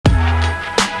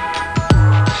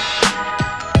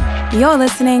You're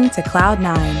listening to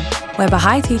Cloud9, where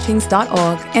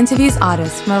BahaiTeachings.org interviews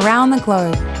artists from around the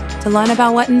globe to learn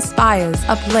about what inspires,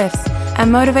 uplifts,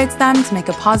 and motivates them to make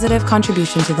a positive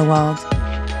contribution to the world.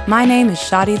 My name is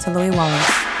Shadi Talui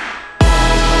Wallace.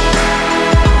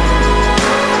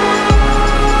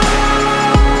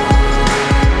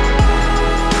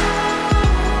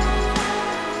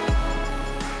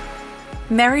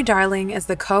 Mary Darling is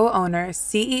the co-owner,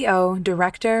 CEO,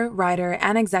 director, writer,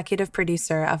 and executive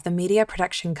producer of the media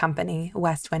production company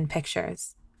West Wind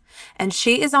Pictures. And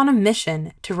she is on a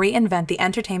mission to reinvent the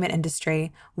entertainment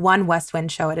industry, one West Wind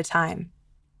show at a time.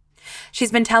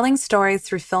 She's been telling stories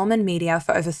through film and media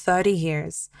for over 30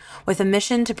 years, with a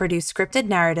mission to produce scripted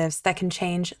narratives that can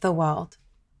change the world.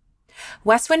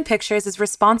 West Wind Pictures is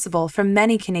responsible for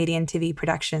many Canadian TV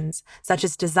productions, such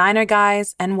as Designer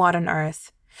Guys and What on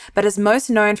Earth, but is most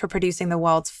known for producing the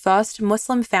world's first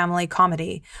Muslim family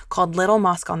comedy called Little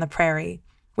Mosque on the Prairie,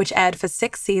 which aired for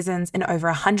 6 seasons in over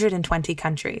 120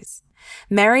 countries.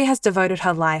 Mary has devoted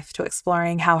her life to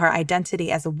exploring how her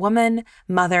identity as a woman,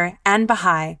 mother, and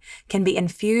Baha'i can be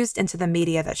infused into the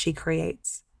media that she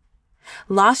creates.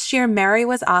 Last year, Mary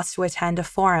was asked to attend a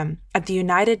forum at the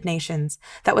United Nations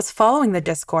that was following the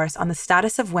discourse on the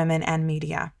status of women and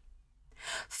media.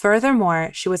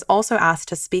 Furthermore, she was also asked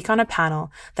to speak on a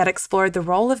panel that explored the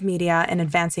role of media in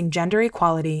advancing gender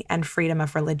equality and freedom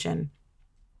of religion.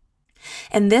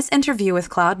 In this interview with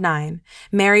Cloud9,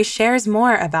 Mary shares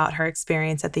more about her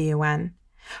experience at the UN,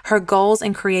 her goals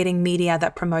in creating media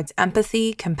that promotes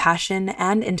empathy, compassion,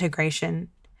 and integration,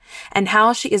 and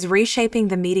how she is reshaping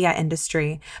the media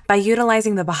industry by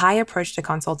utilizing the Baha'i approach to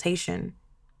consultation.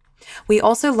 We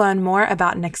also learn more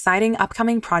about an exciting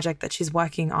upcoming project that she's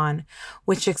working on,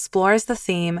 which explores the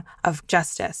theme of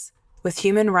justice with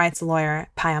human rights lawyer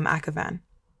Payam Akavan.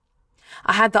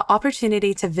 I had the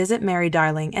opportunity to visit Mary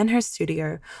Darling in her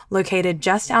studio, located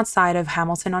just outside of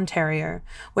Hamilton, Ontario,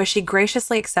 where she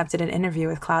graciously accepted an interview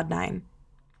with Cloud9.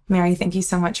 Mary, thank you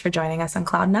so much for joining us on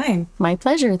Cloud9. My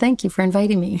pleasure. Thank you for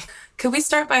inviting me. Could we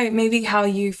start by maybe how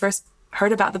you first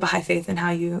heard about the Baha'i faith and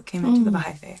how you came into the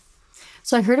Baha'i faith?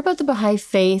 So I heard about the Baha'i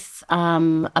faith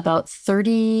about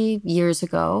 30 years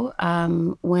ago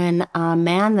when a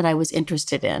man that I was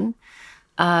interested in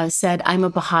said, I'm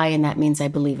a Baha'i and that means I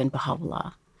believe in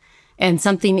Baha'u'llah. And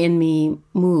something in me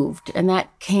moved. And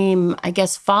that came, I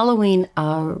guess, following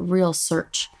a real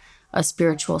search, a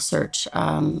spiritual search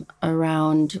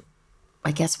around,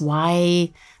 I guess,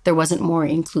 why there wasn't more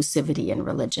inclusivity in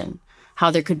religion.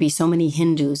 How there could be so many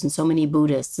Hindus and so many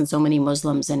Buddhists and so many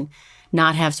Muslims and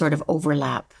not have sort of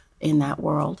overlap in that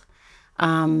world.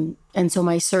 And so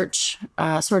my search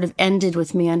sort of ended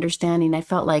with me understanding, I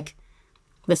felt like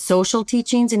the social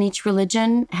teachings in each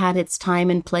religion had its time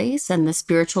and place, and the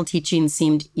spiritual teachings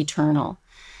seemed eternal.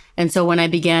 And so when I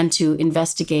began to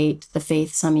investigate the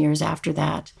faith some years after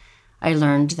that, I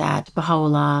learned that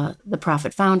Baha'u'llah, the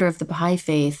prophet founder of the Baha'i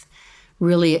faith,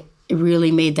 really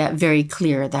made that very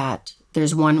clear that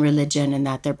there's one religion and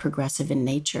that they're progressive in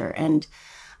nature. And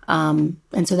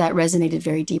so that resonated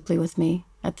very deeply with me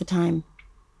at the time.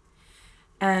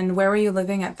 And where were you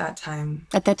living at that time?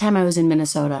 At that time, I was in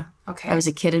Minnesota. Okay. I was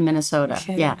a kid in Minnesota.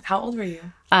 Yeah. How old were you?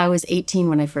 I was 18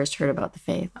 when I first heard about the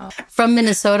faith. Oh. From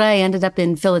Minnesota, I ended up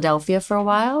in Philadelphia for a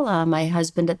while. My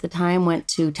husband at the time went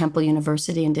to Temple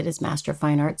University and did his Master of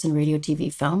Fine Arts in Radio,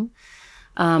 TV, Film.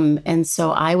 And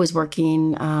so I was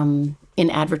working in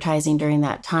advertising during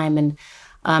that time. And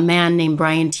a man named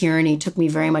Brian Tierney took me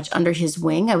very much under his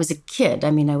wing. I was a kid.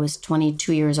 I mean, I was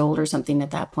 22 years old or something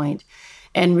at that point,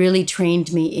 and really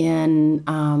trained me in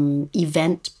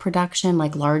event production,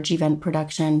 like large event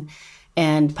production,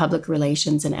 and public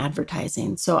relations and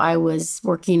advertising. So I was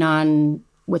working on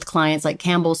with clients like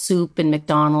Campbell's Soup and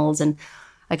McDonald's, and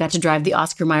I got to drive the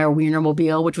Oscar Mayer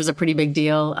Wienermobile, which was a pretty big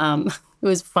deal. It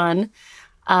was fun.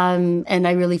 And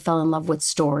I really fell in love with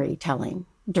storytelling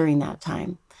during that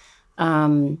time.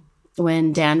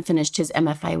 When Dan finished his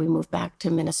MFA, we moved back to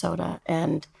Minnesota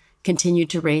and continued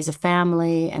to raise a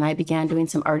family. And I began doing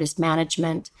some artist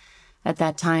management at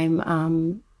that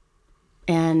time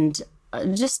and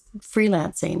just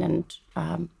freelancing.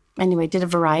 And anyway, did a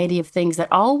variety of things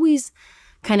that always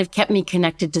kind of kept me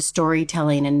connected to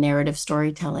storytelling and narrative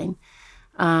storytelling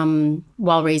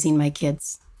while raising my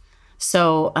kids.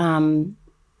 So,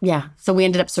 so we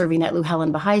ended up serving at Lou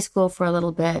Helen Baha'i School for a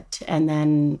little bit, and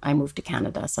then I moved to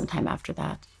Canada sometime after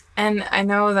that. And I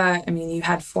know that, you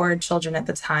had 4 children at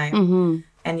the time,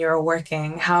 and you were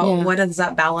working. What does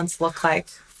that balance look like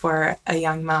for a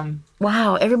young mom?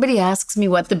 Wow, everybody asks me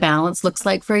what the balance looks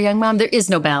like for a young mom. There is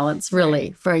no balance,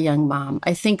 really, for a young mom.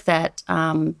 I think that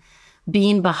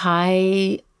being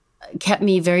Baha'i kept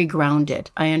me very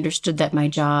grounded. I understood that my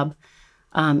job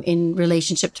in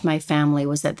relationship to my family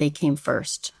was that they came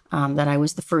first, that I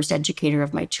was the first educator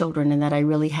of my children, and that I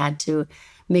really had to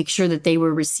make sure that they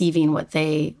were receiving what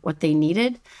they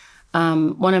needed.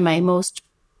 One of my most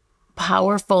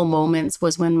powerful moments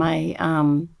was when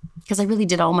because I really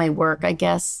did all my work, I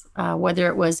guess, whether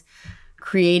it was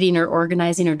creating or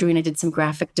organizing or doing, I did some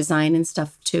graphic design and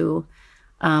stuff too.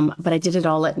 But I did it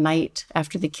all at night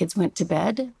after the kids went to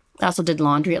bed. I also did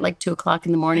laundry at like 2:00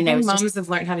 in the morning. I think moms have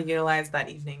learned how to utilize that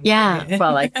evening. Yeah,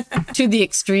 well, like to the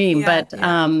extreme. Yeah,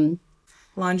 but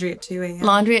laundry at 2 a.m.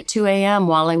 Laundry at 2 a.m.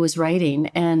 while I was writing.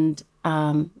 And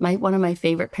one of my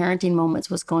favorite parenting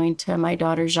moments was going to my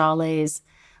daughter Jale's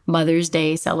Mother's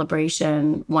Day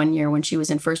celebration one year when she was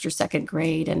in first or second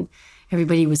grade. And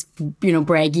everybody was,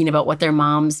 bragging about what their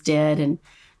moms did. And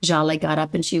Jale got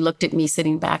up and she looked at me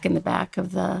sitting back in the back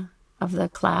of the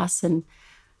class, and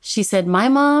she said, "My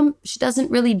mom, she doesn't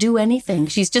really do anything.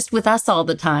 She's just with us all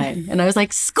the time." And I was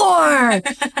like, score!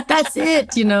 That's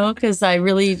it, because I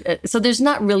really, so there's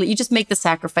not really, you just make the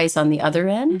sacrifice on the other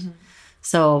end. Mm-hmm.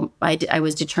 So I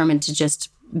was determined to just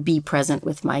be present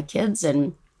with my kids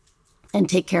and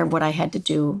take care of what I had to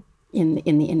do in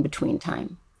the in-between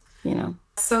time,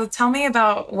 So tell me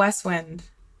about Westwind.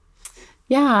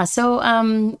 Yeah,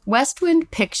 so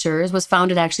Westwind Pictures was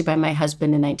founded actually by my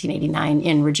husband in 1989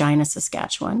 in Regina,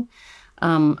 Saskatchewan,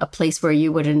 a place where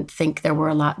you wouldn't think there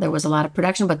was a lot of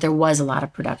production, but there was a lot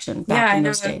of production back in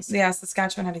those days. Yeah,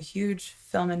 Saskatchewan had a huge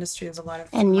film industry. There's a lot of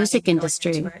and music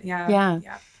industry. Yeah.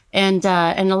 And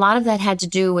a lot of that had to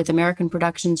do with American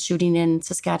productions shooting in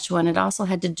Saskatchewan. It also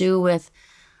had to do with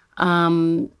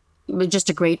just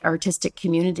a great artistic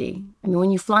community. I mean,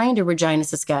 when you fly into Regina,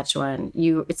 Saskatchewan,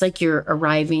 it's like you're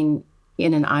arriving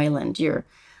in an island.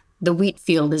 The wheat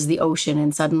field is the ocean,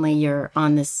 and suddenly you're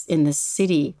in this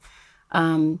city.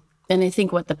 And I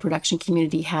think what the production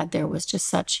community had there was just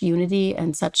such unity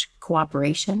and such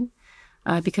cooperation,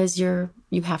 because you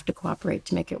have to cooperate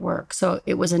to make it work. So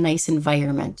it was a nice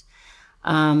environment.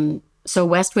 So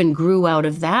Westwind grew out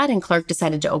of that, and Clark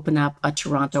decided to open up a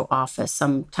Toronto office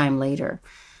some time later.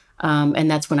 And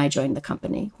that's when I joined the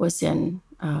company, was in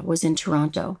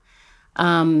Toronto.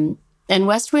 And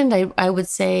Westwind, I would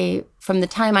say from the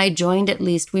time I joined, at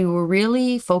least, we were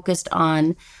really focused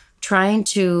on trying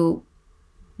to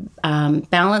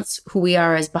balance who we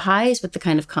are as Baha'is with the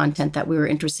kind of content that we were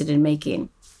interested in making.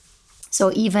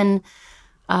 So even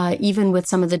with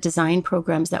some of the design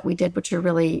programs that we did, which are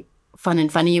really fun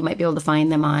and funny, you might be able to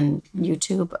find them on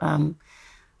YouTube.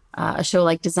 A show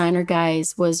like Designer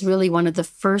Guys was really one of the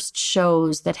first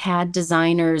shows that had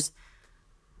designers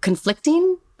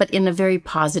conflicting, but in a very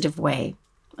positive way.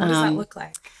 What does that look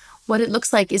like? What it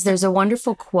looks like is there's a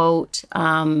wonderful quote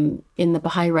in the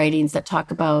Baha'i writings that talk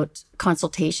about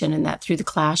consultation, and that through the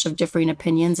clash of differing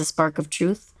opinions, a spark of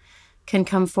truth can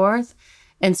come forth.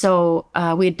 And so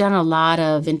we had done a lot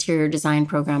of interior design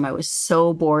program. I was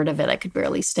so bored of it. I could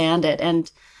barely stand it. And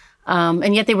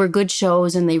yet they were good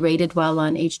shows, and they rated well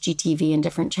on HGTV and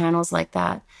different channels like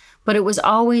that. But it was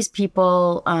always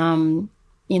people,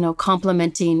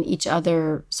 complimenting each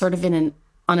other sort of in an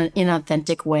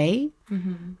inauthentic way.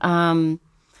 Mm-hmm.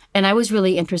 And I was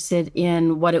really interested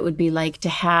in what it would be like to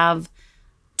have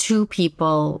two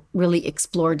people really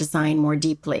explore design more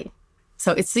deeply.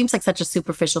 So it seems like such a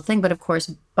superficial thing, but of course,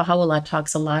 Baha'u'llah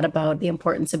talks a lot about the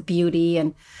importance of beauty,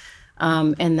 and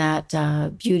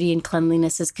that beauty and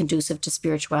cleanliness is conducive to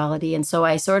spirituality. And so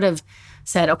I sort of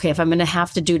said, okay, if I'm going to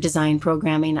have to do design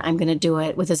programming, I'm going to do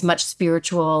it with as much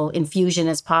spiritual infusion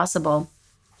as possible.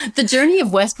 The journey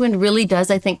of Westwind really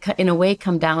does, I think, in a way,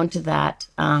 come down to that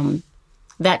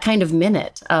kind of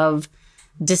minute of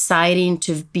deciding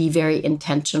to be very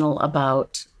intentional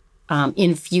about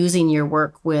infusing your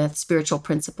work with spiritual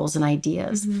principles and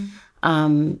ideas.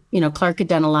 Mm-hmm. Clark had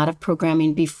done a lot of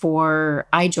programming before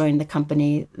I joined the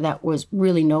company that was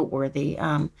really noteworthy.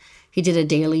 He did a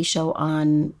daily show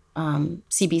on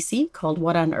CBC called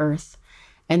What on Earth?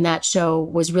 And that show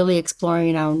was really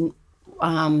exploring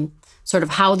on sort of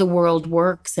how the world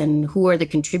works and who are the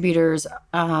contributors,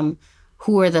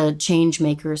 who are the change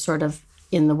makers sort of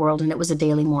in the world. And it was a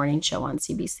daily morning show on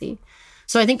CBC.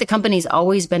 So I think the company's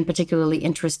always been particularly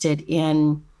interested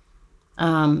in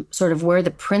sort of where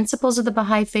the principles of the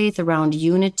Baha'i faith around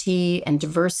unity and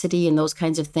diversity and those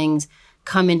kinds of things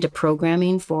come into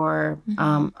programming for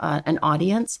an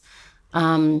audience.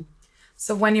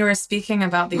 So when you were speaking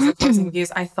about these opposing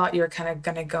views, I thought you were kind of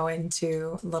going to go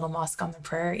into Little Mosque on the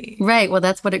Prairie. Right. Well,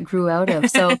 that's what it grew out of.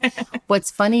 So what's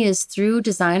funny is through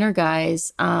Designer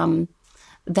Guys,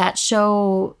 that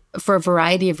show for a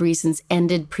variety of reasons,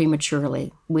 ended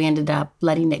prematurely. We ended up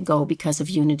letting it go because of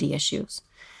unity issues.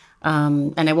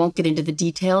 And I won't get into the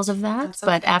details of that. That's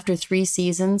But okay. after 3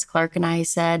 seasons, Clark and I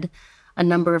said a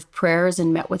number of prayers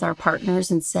and met with our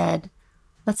partners and said,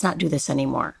 let's not do this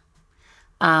anymore.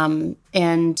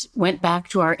 And went back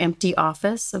to our empty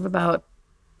office of about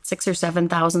 6,000 or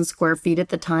 7,000 square feet at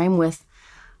the time with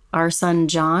our son,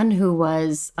 John, who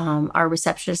was our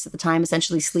receptionist at the time,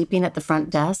 essentially sleeping at the front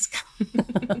desk.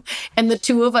 And the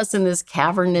two of us in this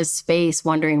cavernous space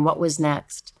wondering what was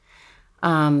next,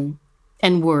 and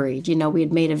worried. We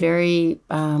had made a very,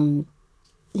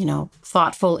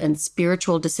 thoughtful and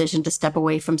spiritual decision to step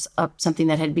away from something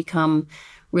that had become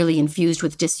really infused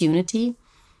with disunity.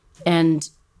 And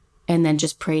then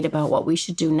just prayed about what we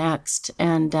should do next.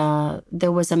 And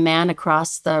there was a man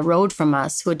across the road from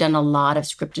us who had done a lot of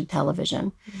scripted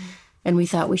television. Mm-hmm. And we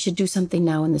thought we should do something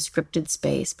now in the scripted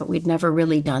space, but we'd never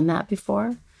really done that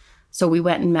before. So we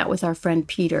went and met with our friend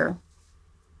Peter,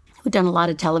 who'd done a lot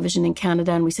of television in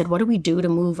Canada. And we said, what do we do to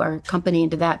move our company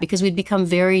into that? Because we'd become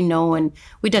very known.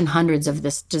 We'd done hundreds of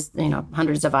this,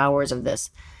 hundreds of hours of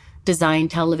this design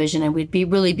television, and we'd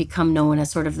really become known as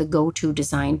sort of the go-to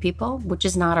design people, which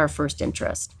is not our first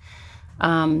interest.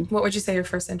 What would you say your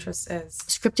first interest is?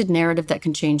 Scripted narrative that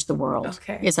can change the world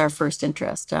is our first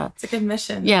interest. It's a good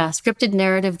mission. Yeah, scripted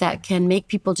narrative that can make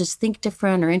people just think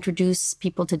different or introduce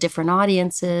people to different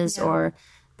audiences or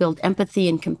build empathy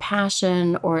and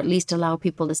compassion, or at least allow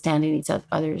people to stand in each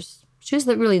other's shoes.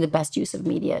 That really the best use of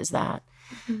media is that.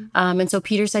 Mm-hmm. And so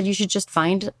Peter said you should just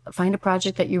find a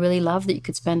project that you really love that you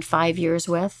could spend 5 years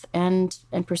with and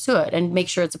pursue it, and make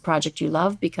sure it's a project you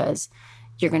love, because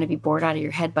you're going to be bored out of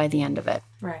your head by the end of it.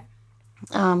 Right.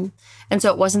 And so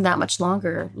it wasn't that much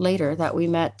longer later that we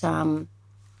met Zarka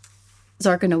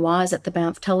Nawaz at the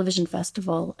Banff Television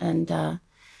Festival, and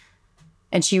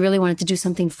she really wanted to do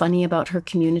something funny about her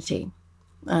community.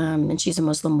 And she's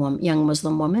a young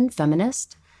Muslim woman,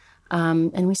 feminist.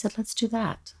 And we said, let's do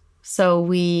that. So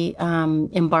we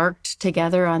embarked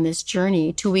together on this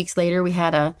journey. 2 weeks later, we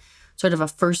had a sort of a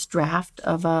first draft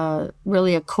of a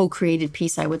co-created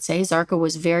piece, I would say. Zarka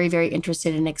was very, very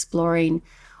interested in exploring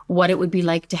what it would be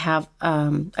like to have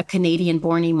a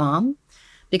Canadian-born imam,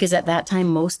 because at that time,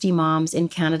 most imams in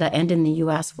Canada and in the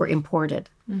U.S. were imported.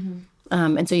 Mm-hmm.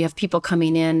 And so you have people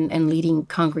coming in and leading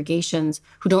congregations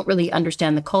who don't really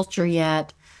understand the culture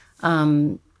yet.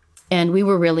 And we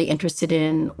were really interested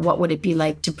in what would it be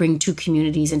like to bring two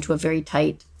communities into a very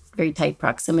tight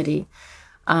proximity.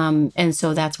 And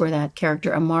so that's where that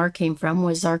character Amar came from,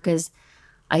 was Zarka's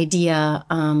idea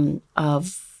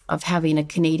of having a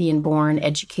Canadian-born,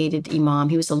 educated imam.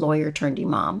 He was a lawyer turned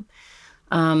imam,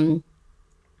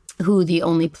 who the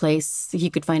only place he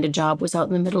could find a job was out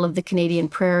in the middle of the Canadian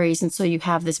prairies. And so you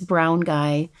have this brown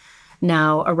guy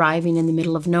now arriving in the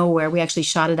middle of nowhere. We actually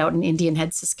shot it out in Indian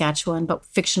Head, Saskatchewan, but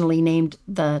fictionally named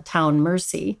the town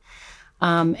Mercy.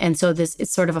 And so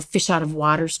it's sort of a fish out of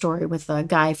water story, with a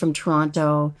guy from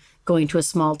Toronto going to a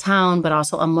small town, but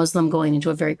also a Muslim going into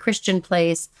a very Christian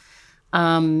place.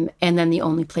 And then the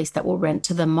only place that will rent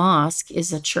to the mosque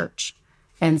is a church.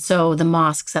 And so the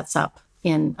mosque sets up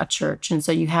in a church. And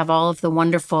so you have all of the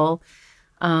wonderful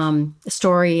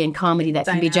story and comedy that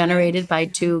can be generated by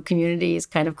two communities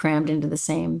kind of crammed into the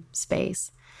same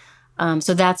space.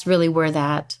 So that's really where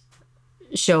that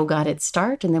show got its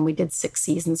start. And then we did 6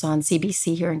 seasons on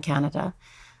CBC here in Canada.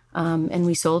 And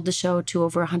we sold the show to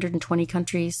over 120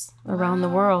 countries around the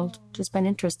world, which has been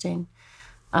interesting.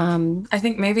 I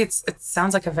think maybe it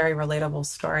sounds like a very relatable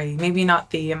story. Maybe not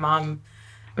the imam.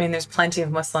 I mean, there's plenty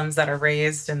of Muslims that are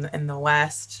raised in the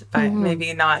West, but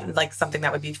maybe not like something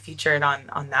that would be featured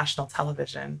on national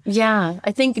television. Yeah,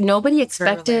 I think nobody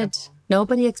expected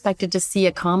to see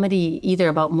a comedy either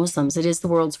about Muslims. It is the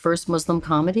world's first Muslim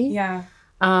comedy. Yeah.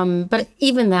 But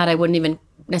even that, I wouldn't even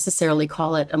necessarily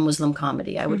call it a Muslim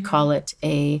comedy. I would call it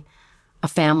a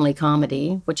family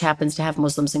comedy, which happens to have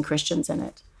Muslims and Christians in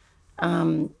it.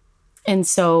 And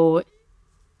so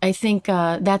I think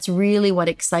that's really what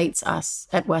excites us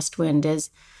at Westwind, is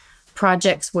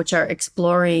projects which are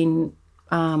exploring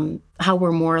how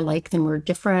we're more alike than we're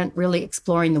different, really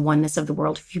exploring the oneness of the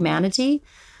world of humanity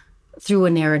through a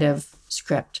narrative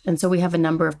script. And so we have a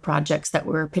number of projects that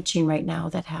we're pitching right now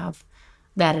that have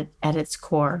that at its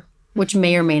core, which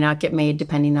may or may not get made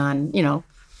depending on,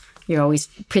 you're always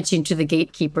pitching to the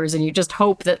gatekeepers, and you just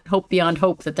hope beyond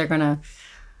hope that they're going to,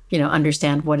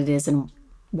 understand what it is and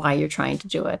why you're trying to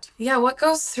do it. Yeah. What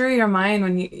goes through your mind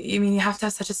when you have to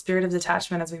have such a spirit of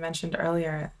detachment, as we mentioned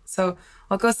earlier. So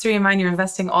what goes through your mind? You're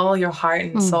investing all your heart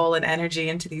and soul and energy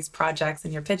into these projects,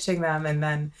 and you're pitching them. And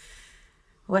then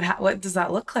What does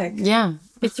that look like? Yeah,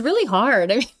 it's really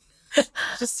hard. I mean,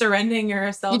 just surrendering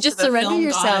yourself. You just to the surrender film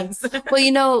yourself. gods.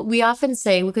 Well, we often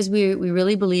say, because we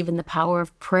really believe in the power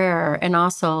of prayer. And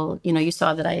also, you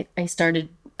saw that I've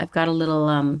got a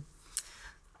little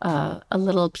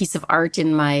piece of art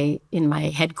in my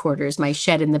headquarters, my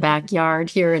shed in the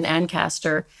backyard here in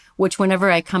Ancaster, which whenever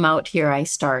I come out here, I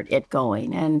start it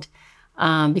going. And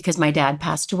because my dad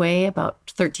passed away about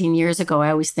 13 years ago,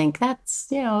 I always think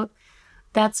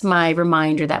that's my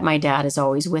reminder that my dad is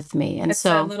always with me. And it's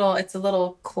a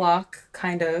little clock,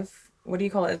 kind of. What do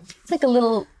you call it? It's like a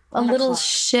little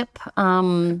ship.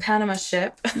 Panama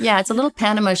ship. Yeah, it's a little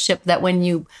Panama ship that when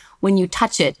you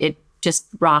touch it, it just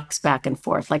rocks back and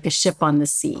forth like a ship on the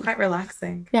sea. Quite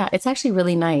relaxing. Yeah, it's actually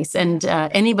really nice. And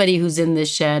anybody who's in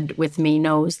this shed with me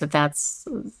knows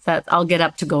that I'll get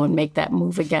up to go and make that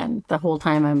move again. The whole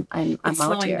time I'm it's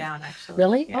out here. Slowing down, actually.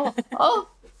 Really? Yeah. Oh.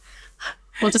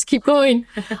 We'll just keep going.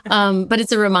 But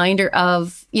it's a reminder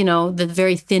of, the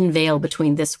very thin veil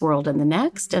between this world and the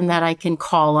next, and that I can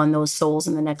call on those souls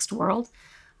in the next world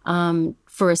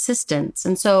for assistance.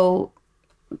 And so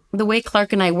the way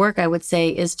Clark and I work, I would say,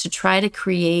 is to try to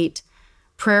create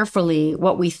prayerfully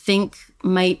what we think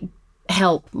might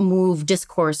help move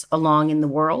discourse along in the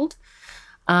world.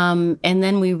 And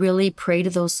then we really pray to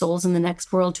those souls in the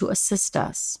next world to assist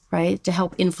us, right? To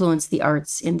help influence the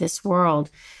arts in this world.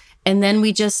 And then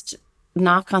we just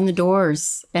knock on the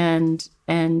doors and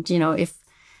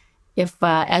if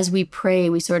as we pray,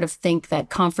 we sort of think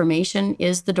that confirmation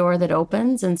is the door that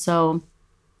opens. And so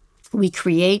we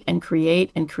create and create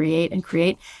and create and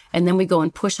create. And then we go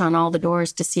and push on all the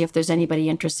doors to see if there's anybody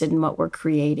interested in what we're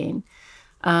creating.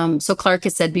 So Clark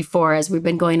has said before, as we've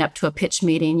been going up to a pitch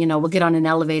meeting, we'll get on an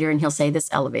elevator and he'll say, this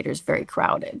elevator is very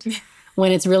crowded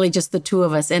when it's really just the two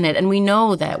of us in it. And we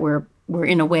know that we're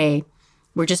in a way,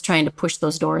 we're just trying to push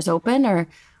those doors open or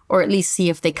at least see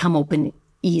if they come open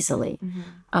easily.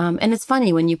 Mm-hmm. And it's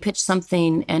funny when you pitch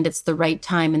something and it's the right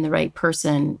time and the right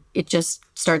person, it just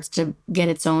starts to get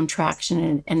its own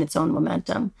traction and its own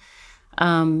momentum.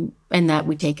 And that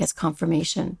we take as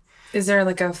confirmation. Is there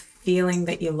like a feeling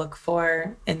that you look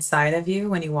for inside of you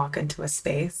when you walk into a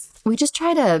space? We just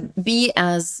try to be,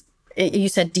 as you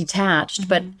said, detached,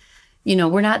 but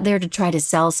we're not there to try to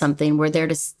sell something. We're there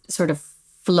to sort of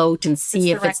float and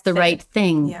see if it's the right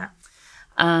thing. Yeah.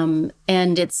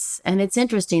 And it's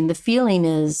interesting. The feeling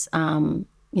is,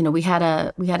 we had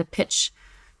a pitch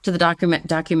to the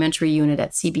documentary unit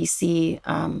at CBC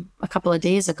a couple of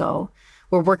days ago.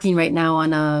 We're working right now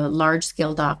on a large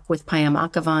scale doc with Payam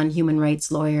Akavan, human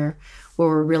rights lawyer, where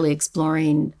we're really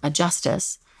exploring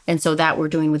justice. And so that we're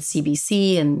doing with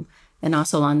CBC and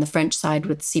also on the French side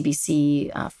with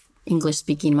CBC, English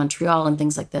speaking Montreal and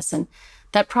things like this. And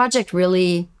that project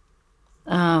really,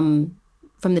 from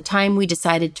the time we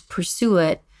decided to pursue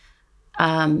it,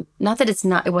 not that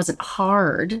it wasn't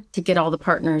hard to get all the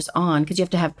partners on, because you have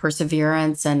to have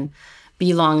perseverance and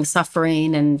be long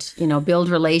suffering and, build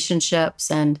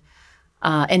relationships and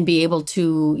be able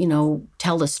to,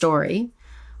 tell the story.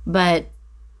 But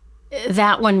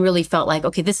that one really felt like,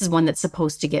 okay, this is one that's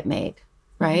supposed to get made.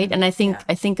 Right. Mm-hmm. And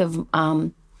I think of,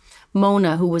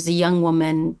 Mona, who was a young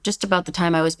woman just about the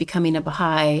time I was becoming a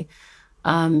Baha'i.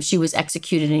 She was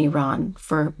executed in Iran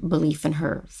for belief in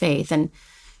her faith. And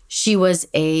she was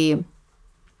a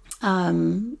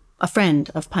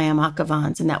friend of Payam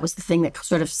Akavan's. And that was the thing that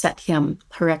sort of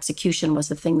her execution was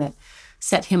the thing that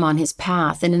set him on his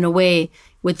path. And in a way,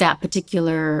 with that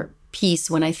particular piece,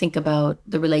 when I think about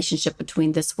the relationship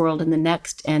between this world and the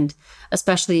next, and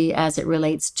especially as it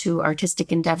relates to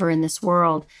artistic endeavor in this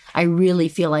world, I really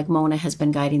feel like Mona has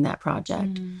been guiding that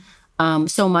project.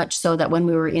 So much so that when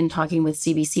we were talking with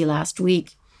CBC last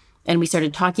week and we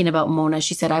started talking about Mona,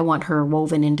 she said, I want her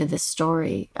woven into this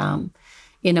story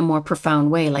in a more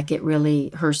profound way. Like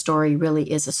her story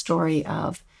really is a story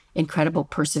of incredible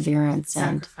perseverance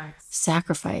and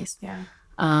sacrifice. Yeah.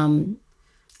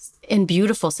 And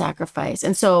beautiful sacrifice.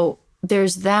 And so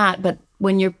there's that. But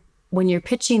when you're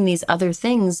pitching these other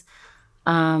things,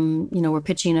 we're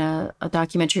pitching a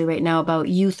documentary right now about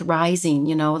youth rising,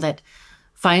 that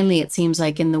finally it seems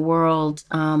like in the world,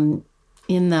 in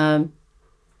the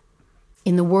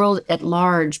world at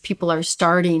large, people are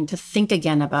starting to think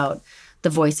again about the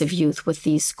voice of youth with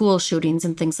these school shootings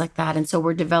and things like that. And so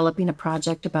we're developing a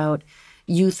project about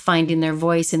youth finding their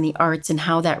voice in the arts and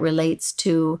how that relates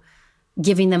to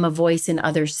giving them a voice in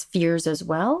other spheres as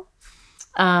well.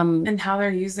 And how they're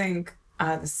using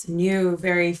this new,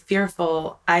 very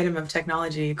fearful item of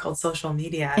technology called social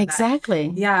media.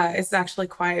 Exactly. It's actually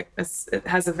it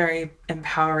has a very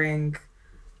empowering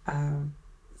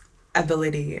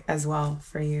ability as well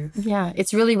for youth. Yeah,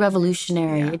 it's really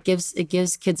revolutionary. Yeah. It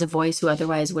gives kids a voice who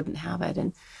otherwise wouldn't have it.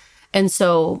 And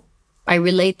so I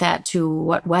relate that to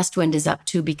what Westwind is up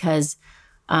to because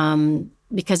of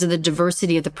the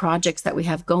diversity of the projects that we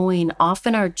have going,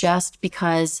 often are just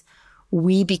because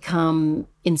we become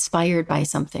inspired by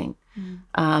something.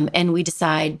 And we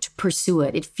decide to pursue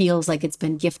it. It feels like it's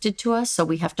been gifted to us, so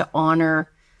we have to honor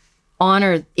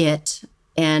it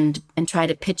and try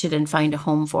to pitch it and find a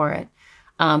home for it.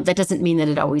 That doesn't mean that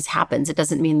it always happens. It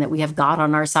doesn't mean that we have God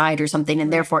on our side or something,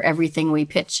 and therefore everything we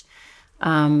pitch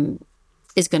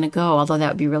is going to go. Although that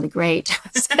would be really great.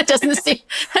 That doesn't seem.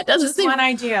 One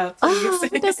idea, please.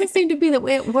 It doesn't seem to be the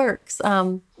way it works.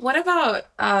 What about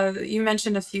you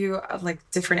mentioned a few like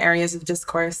different areas of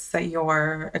discourse that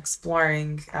you're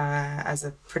exploring as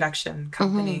a production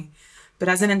company. But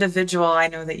as an individual, I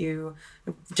know that you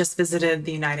just visited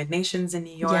the United Nations in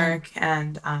New York,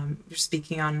 and you're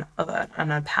speaking on a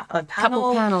panel.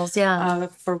 Couple panels,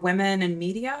 for women in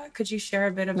media. Could you share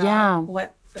a bit about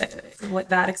what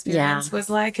that experience was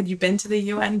like? Had you been to the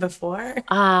UN before?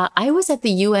 I was at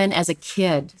the UN as a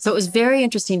kid, so it was very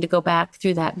interesting to go back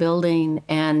through that building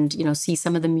and see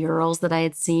some of the murals that I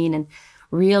had seen and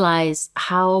realize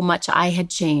how much I had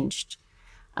changed.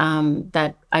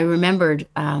 That I remembered.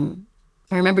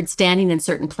 I remembered standing in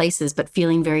certain places, but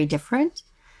feeling very different.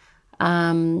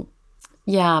 But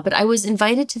I was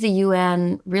invited to the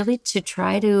UN really to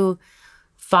try to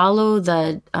follow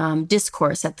the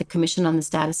discourse at the Commission on the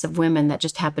Status of Women that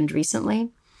just happened recently,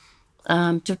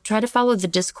 to try to follow the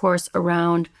discourse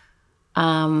around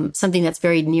something that's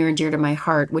very near and dear to my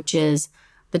heart, which is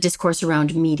the discourse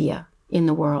around media in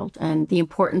the world and the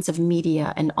importance of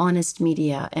media and honest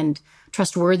media and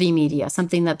trustworthy media,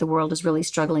 something that the world is really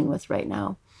struggling with right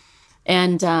now.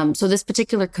 And so this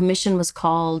particular commission was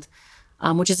called,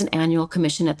 which is an annual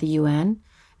commission at the UN,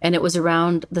 and it was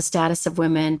around the status of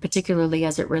women, particularly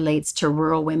as it relates to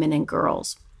rural women and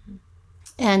girls.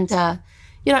 And, and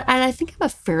I think I'm a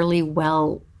fairly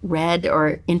well-read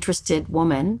or interested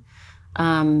woman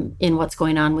in what's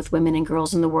going on with women and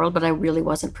girls in the world, but I really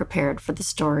wasn't prepared for the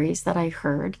stories that I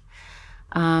heard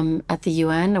at the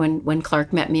UN. When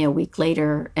Clark met me a week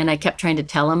later, and I kept trying to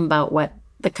tell him about what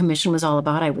the commission was all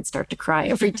about, I would start to cry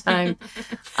every time.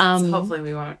 So hopefully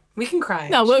we won't. We can cry.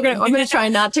 No, I'm going to try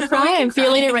not to cry. I'm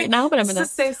feeling it right now, but I'm going to.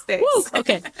 It's a safe space. Woo,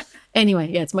 okay.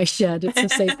 Anyway, it's my shed. It's a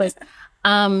safe place.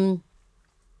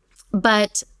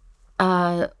 But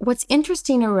what's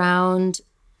interesting around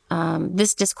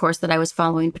this discourse that I was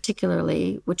following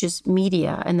particularly, which is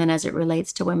media, and then as it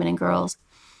relates to women and girls,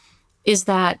 is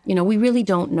that, we really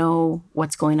don't know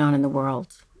what's going on in the world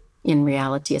in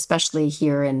reality, especially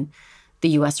here in the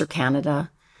US or Canada.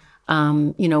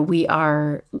 We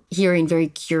are hearing very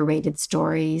curated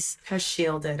stories. How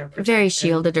shielded or protected. Very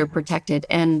shielded or protected.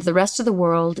 And the rest of the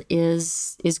world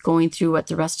is going through what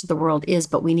the rest of the world is,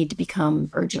 but we need to become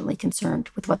urgently concerned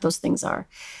with what those things are.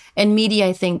 And media,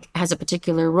 I think, has a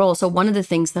particular role. So one of the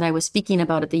things that I was speaking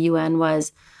about at the UN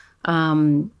was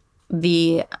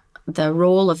the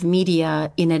role of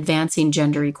media in advancing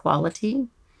gender equality,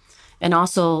 and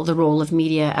also the role of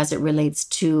media as it relates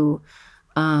to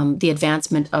the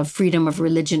advancement of freedom of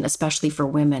religion, especially for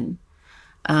women.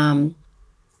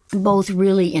 Both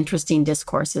really interesting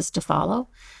discourses to follow.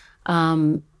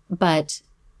 But,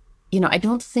 I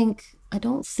don't think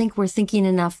we're thinking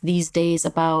enough these days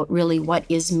about really what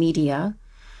is media,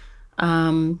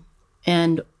 and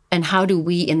how do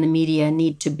we in the media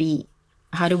need to be?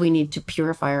 How do we need to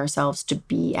purify ourselves to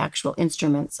be actual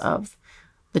instruments of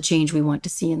the change we want to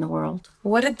see in the world?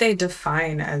 What did they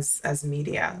define as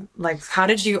media? Like, how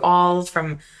did you all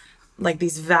from like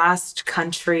these vast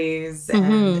countries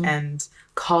and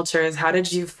cultures, how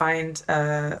did you find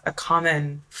a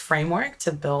common framework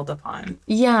to build upon?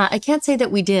 Yeah, I can't say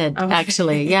that we did,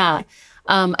 actually. Yeah.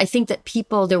 I think that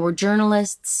there were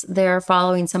journalists there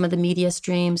following some of the media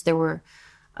streams. There were,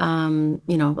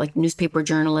 like newspaper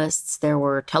journalists. There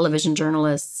were television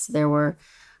journalists. There were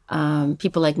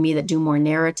people like me that do more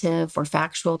narrative or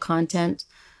factual content.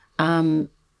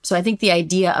 So I think the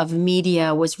idea of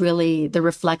media was really the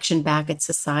reflection back at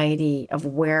society of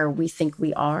where we think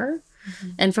we are. Mm-hmm.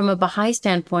 And from a Baha'i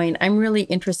standpoint, I'm really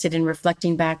interested in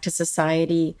reflecting back to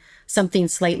society something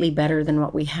slightly better than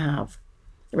what we have,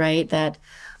 right? That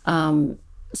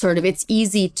it's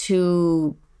easy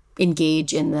to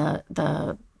engage in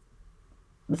the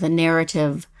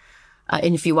narrative.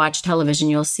 And if you watch television,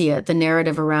 you'll see it, the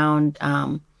narrative around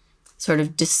sort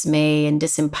of dismay and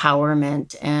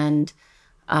disempowerment and,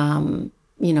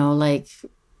 like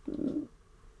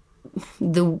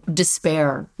the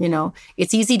despair,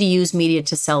 It's easy to use media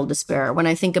to sell despair. When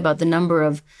I think about the number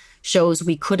of shows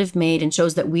we could have made and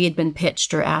shows that we had been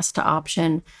pitched or asked to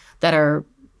option that are,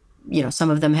 some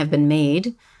of them have been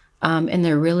made. And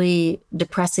they're really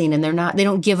depressing, and they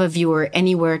don't give a viewer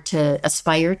anywhere to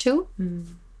aspire to.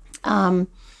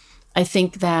 I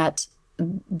think that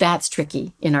that's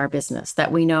tricky in our business,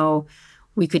 that we know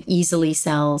we could easily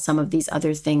sell some of these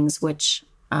other things, which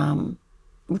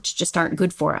just aren't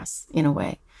good for us in a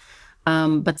way.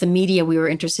 But the media we were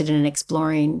interested in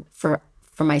exploring for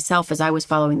myself, as I was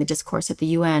following the discourse at the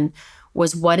UN,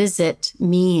 was what does it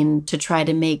mean to try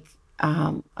to make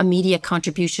a media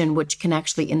contribution which can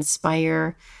actually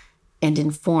inspire and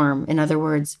inform. In other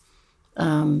words,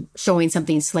 showing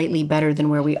something slightly better than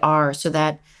where we are, so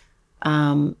that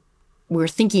we're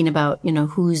thinking about,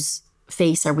 whose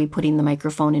face are we putting the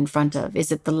microphone in front of?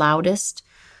 Is it the loudest,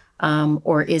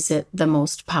 or is it the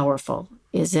most powerful?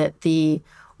 Is it the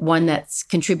one that's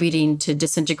contributing to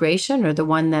disintegration, or the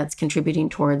one that's contributing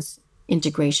towards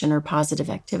integration or positive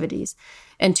activities?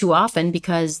 And too often,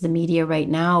 because the media right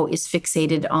now is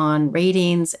fixated on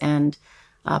ratings and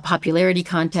popularity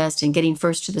contest and getting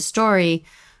first to the story,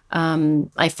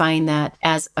 I find that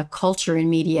as a culture in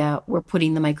media, we're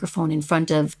putting the microphone in front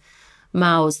of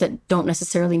mouths that don't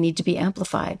necessarily need to be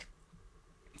amplified.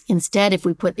 Instead, if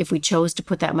we chose to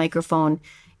put that microphone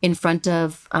in front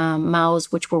of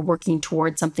mouths which were working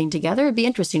towards something together, it'd be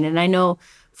interesting. And I know,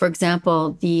 for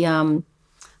example, the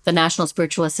National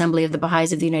Spiritual Assembly of the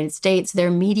Baha'is of the United States,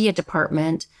 their media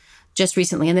department just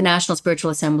recently, and the National Spiritual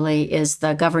Assembly is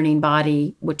the governing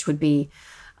body, which would be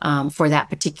for that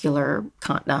particular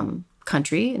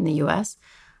country in the U.S.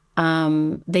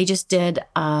 They just did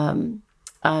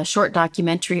a short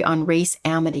documentary on race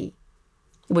amity,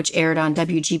 which aired on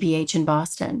WGBH in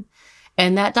Boston.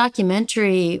 And that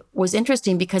documentary was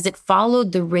interesting because it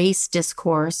followed the race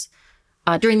discourse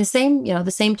during the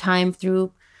same time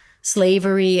through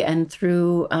slavery and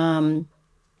through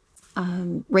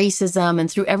racism and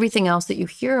through everything else that you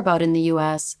hear about in the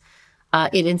U.S.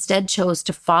 It instead chose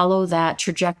to follow that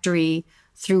trajectory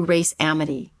through race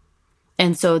amity.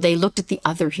 And so they looked at the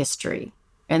other history,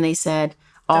 and they said,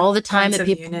 all the time that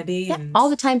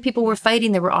people were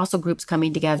fighting, there were also groups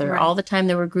coming together. Right. All the time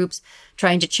there were groups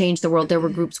trying to change the world. There were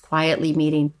groups quietly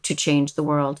meeting to change the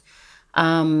world.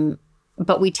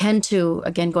 But we tend to,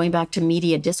 again, going back to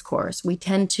media discourse, we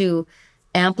tend to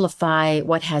amplify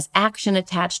what has action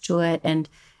attached to it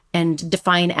and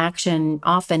define action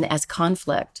often as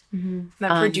conflict. Mm-hmm.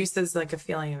 That produces like a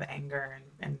feeling of anger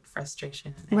and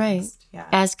frustration and right. angst. Yeah.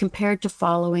 As compared to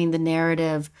following the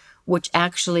narrative, which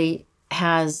actually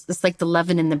has, it's like the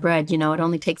leaven in the bread, it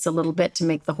only takes a little bit to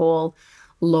make the whole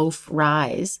loaf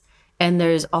rise. And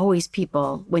there's always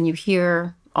people, when you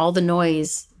hear all the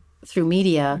noise through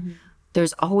media, mm-hmm.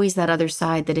 there's always that other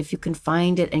side that if you can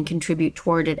find it and contribute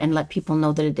toward it and let people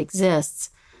know that it exists,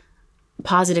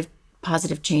 positive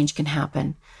change can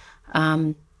happen.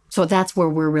 So that's where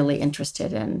we're really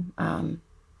interested in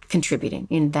contributing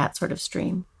in that sort of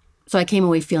stream. So I came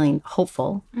away feeling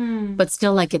hopeful, but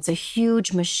still like it's a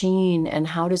huge machine. And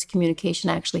how does communication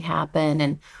actually happen?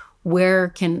 And where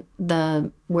can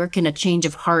a change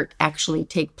of heart actually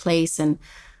take place? And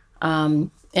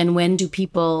when do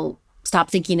people stop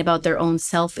thinking about their own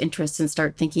self-interests and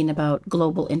start thinking about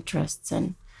global interests?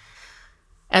 And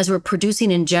as we're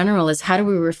producing in general, is how do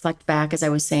we reflect back, as I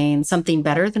was saying, something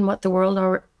better than what the world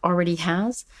already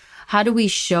has? How do we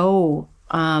show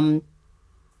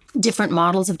different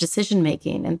models of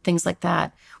decision-making and things like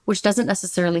that, which doesn't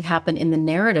necessarily happen in the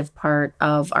narrative part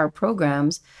of our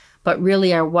programs, but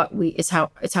really it's how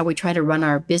we try to run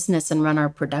our business and run our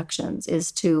productions,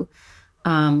 is to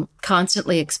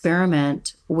constantly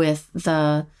experiment with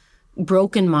the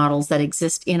broken models that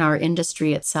exist in our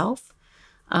industry itself,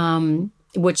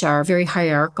 which are very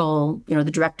hierarchical. The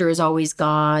director is always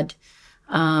God.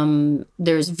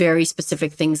 There's very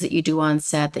specific things that you do on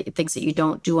set, things that you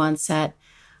don't do on set.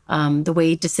 The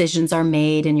way decisions are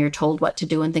made and you're told what to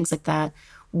do and things like that.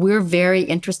 We're very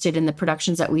interested in the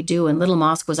productions that we do, and Little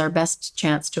Mosque was our best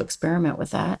chance to experiment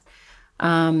with that,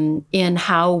 in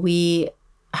how we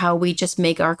just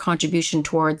make our contribution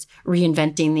towards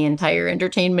reinventing the entire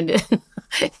entertainment.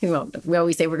 We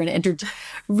always say we're going to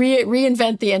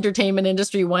reinvent the entertainment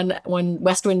industry one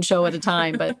West Wind show at a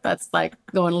time, but that's like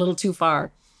going a little too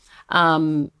far.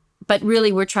 But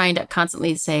really, we're trying to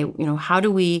constantly say, how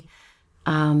do we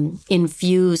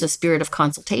infuse a spirit of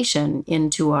consultation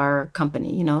into our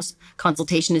company?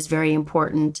 Consultation is very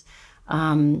important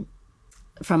from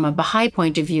a Baha'i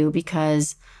point of view,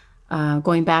 because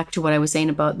going back to what I was saying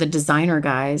about the designer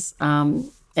guys,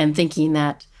 and thinking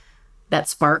that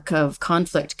spark of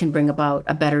conflict can bring about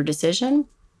a better decision.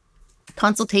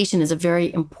 Consultation is a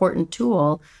very important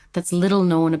tool that's little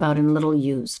known about and little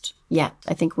used yet.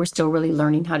 I think we're still really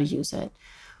learning how to use it,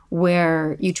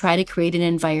 where you try to create an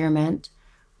environment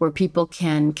where people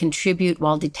can contribute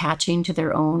while detaching to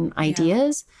their own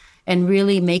ideas and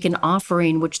really make an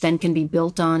offering, which then can be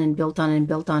built on and built on and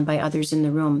built on by others in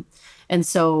the room. And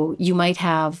so you might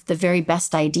have the very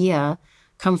best idea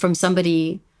come from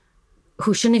somebody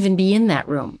who shouldn't even be in that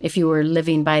room. If you were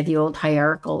living by the old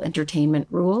hierarchical entertainment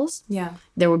rules,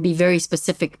 there would be very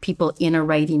specific people in a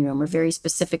writing room or very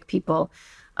specific people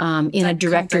in a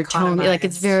director tone. Like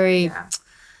it's very,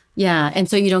 and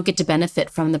so you don't get to benefit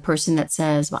from the person that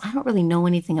says, well, I don't really know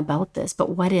anything about this,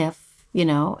 but what if,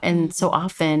 and so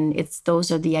often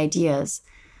those are the ideas.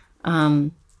 So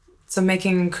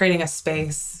creating a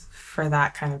space for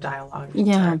that kind of dialogue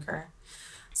to occur.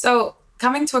 So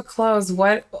coming to a close,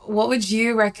 what would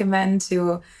you recommend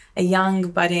to a young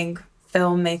budding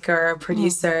filmmaker,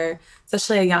 producer,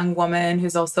 especially a young woman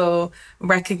who's also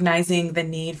recognizing the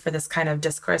need for this kind of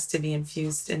discourse to be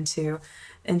infused into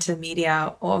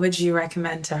media? What would you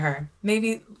recommend to her?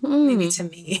 Maybe to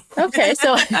me. Okay,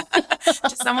 so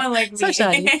to someone like me.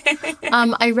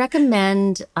 I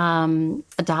recommend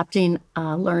adopting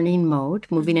a learning mode,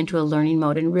 moving into a learning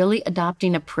mode, and really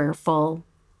adopting a prayerful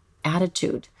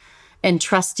attitude and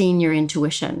trusting your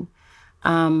intuition.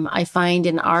 I find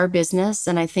in our business,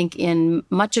 and I think in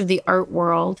much of the art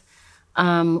world,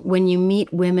 when you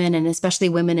meet women, and especially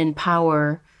women in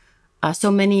power, so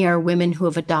many are women who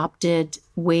have adopted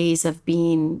ways of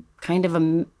being kind of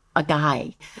a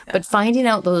guy, but finding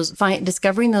out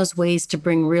discovering those ways to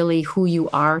bring really who you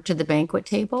are to the banquet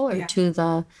table or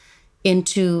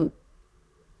to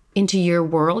into your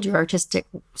world, your artistic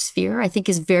sphere, I think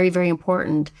is very, very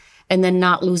important. And then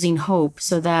not losing hope,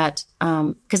 so that,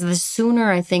 because the sooner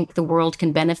I think the world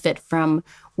can benefit from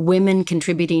women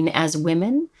contributing as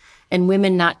women, and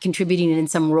women not contributing in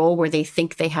some role where they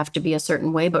think they have to be a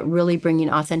certain way, but really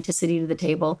bringing authenticity to the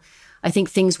table, I think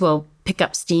things will pick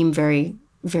up steam very,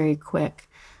 very quick.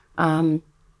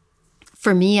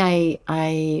 For me,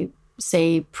 I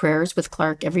say prayers with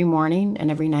Clark every morning and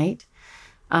every night.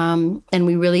 And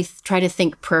we really try to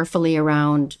think prayerfully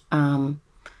around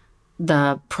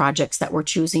the projects that we're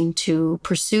choosing to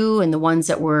pursue and the ones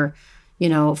that we're,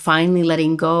 finally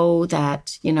letting go,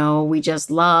 that, we just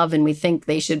love and we think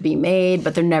they should be made,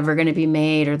 but they're never going to be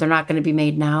made, or they're not going to be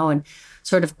made now, and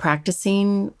sort of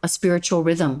practicing a spiritual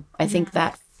rhythm. I think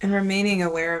that. And remaining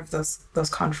aware of those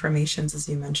confirmations, as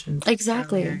you mentioned.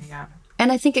 Exactly. Earlier, yeah.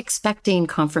 And I think expecting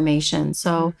confirmation.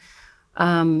 So,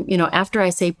 after I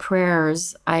say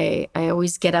prayers, I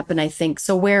always get up and I think,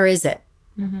 so where is it?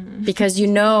 Mm-hmm. Because,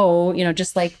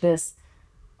 just like this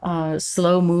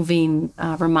slow moving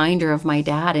reminder of my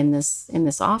dad in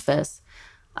this office,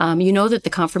 that the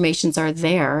confirmations are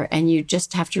there, and you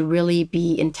just have to really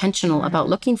be intentional about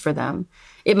looking for them.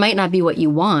 It might not be what you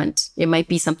want. It might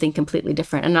be something completely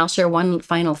different. And I'll share one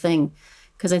final thing,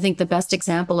 because I think the best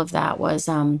example of that was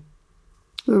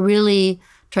we were really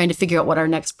trying to figure out what our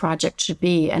next project should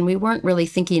be. And we weren't really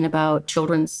thinking about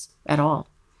children's at all.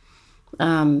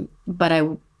 But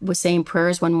I was saying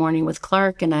prayers one morning with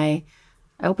Clark, and I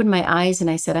opened my eyes and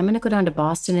I said, I'm going to go down to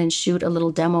Boston and shoot a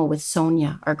little demo with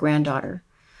Sonia, our granddaughter.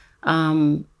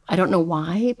 I don't know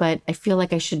why, but I feel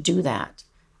like I should do that.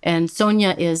 And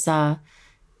Sonia is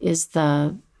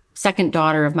the second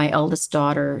daughter of my eldest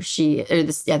daughter.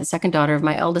 The second daughter of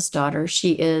my eldest daughter.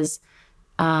 She is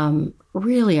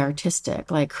really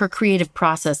artistic. Like, her creative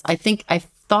process, I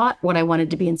thought what I wanted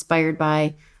to be inspired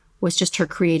by was just her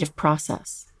creative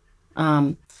process.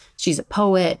 She's a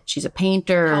poet. She's a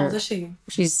painter. How old is she?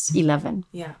 She's 11.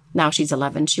 Yeah. Now she's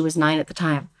 11. She was 9 at the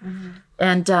time.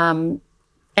 Mm-hmm.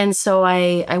 And so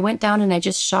I went down and I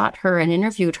just shot her and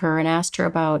interviewed her and asked her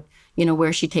about,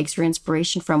 where she takes her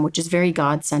inspiration from, which is very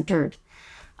God-centered.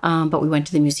 But we went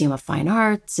to the Museum of Fine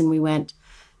Arts, and we went,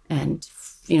 and,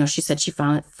 she said she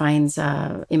finds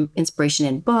inspiration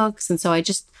in books. And so I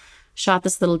just shot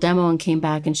this little demo and came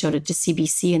back and showed it to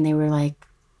CBC, and they were like,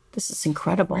 this is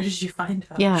incredible. Where did you find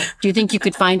her? Yeah. Do you think you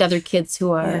could find other kids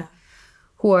who are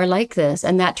like this?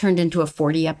 And that turned into a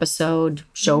 40-episode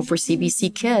show for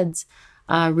CBC Kids,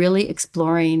 really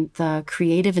exploring the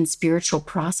creative and spiritual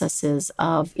processes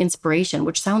of inspiration,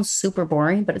 which sounds super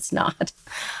boring, but it's not.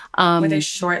 Were they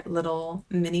short little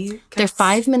mini? They're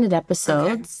 5-minute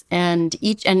episodes, and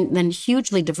then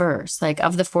hugely diverse. Like,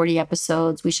 of the 40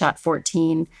 episodes, we shot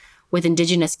 14 with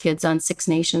Indigenous kids on Six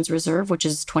Nations Reserve, which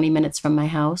is 20 minutes from my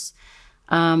house.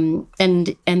 And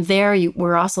there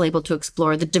we're also able to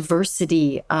explore the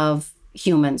diversity of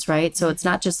humans, right? So it's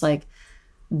not just like,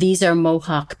 these are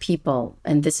Mohawk people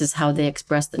and this is how they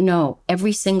express No,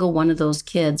 every single one of those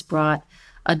kids brought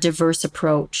a diverse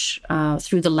approach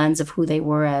through the lens of who they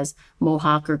were as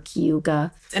Mohawk or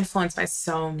Cayuga. It's influenced by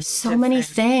so many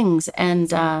things.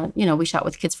 And, we shot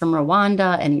with kids from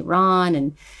Rwanda and Iran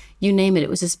and you name it. It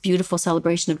was this beautiful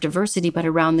celebration of diversity, but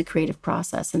around the creative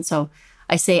process. And so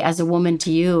I say, as a woman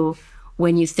to you,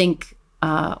 when you think,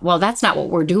 well, that's not what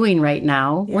we're doing right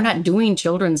now. Yeah. We're not doing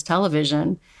children's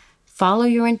television. Follow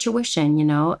your intuition,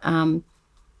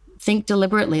 think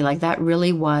deliberately. Like that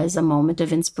really was a moment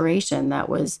of inspiration.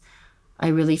 I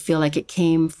really feel like it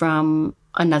came from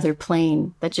another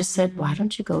plane that just said, why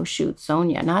don't you go shoot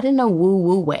Sonia? Not in a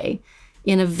woo-woo way,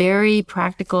 in a very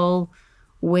practical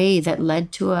way that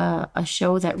led to a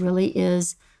show that really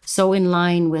is so in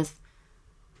line with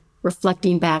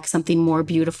reflecting back something more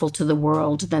beautiful to the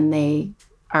world than they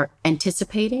are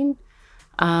anticipating,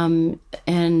 and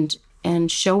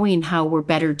showing how we're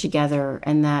better together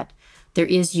and that there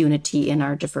is unity in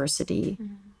our diversity,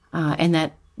 and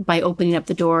that by opening up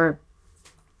the door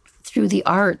through the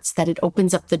arts, that it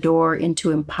opens up the door into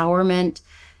empowerment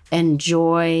and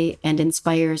joy and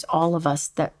inspires all of us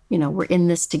that, we're in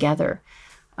this together.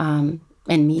 And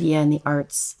media and the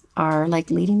arts are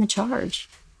like leading the charge.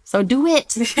 So do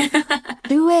it.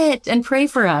 Do it and pray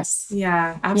for us.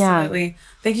 Yeah, absolutely. Yeah.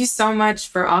 Thank you so much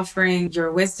for offering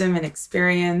your wisdom and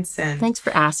experience. And thanks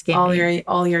for asking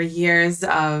all your years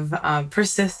of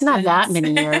persistence. Not that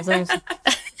many years.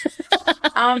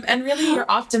 And really your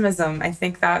optimism. I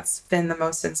think that's been the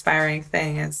most inspiring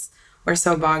thing, is we're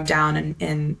so bogged down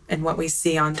in what we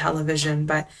see on television,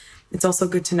 but it's also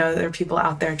good to know that there are people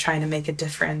out there trying to make a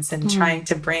difference and trying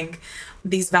to bring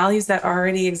these values that are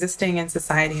already existing in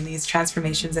society and these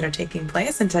transformations that are taking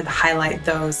place, and to highlight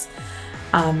those,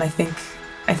 I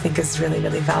think is really,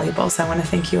 really valuable. So I want to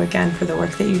thank you again for the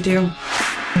work that you do.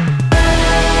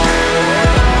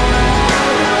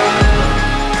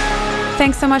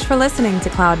 Thanks so much for listening to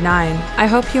Cloud9. I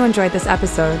hope you enjoyed this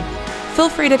episode. Feel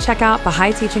free to check out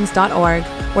BahaiTeachings.org,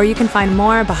 where you can find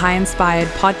more Baha'i-inspired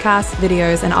podcasts,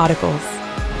 videos, and articles.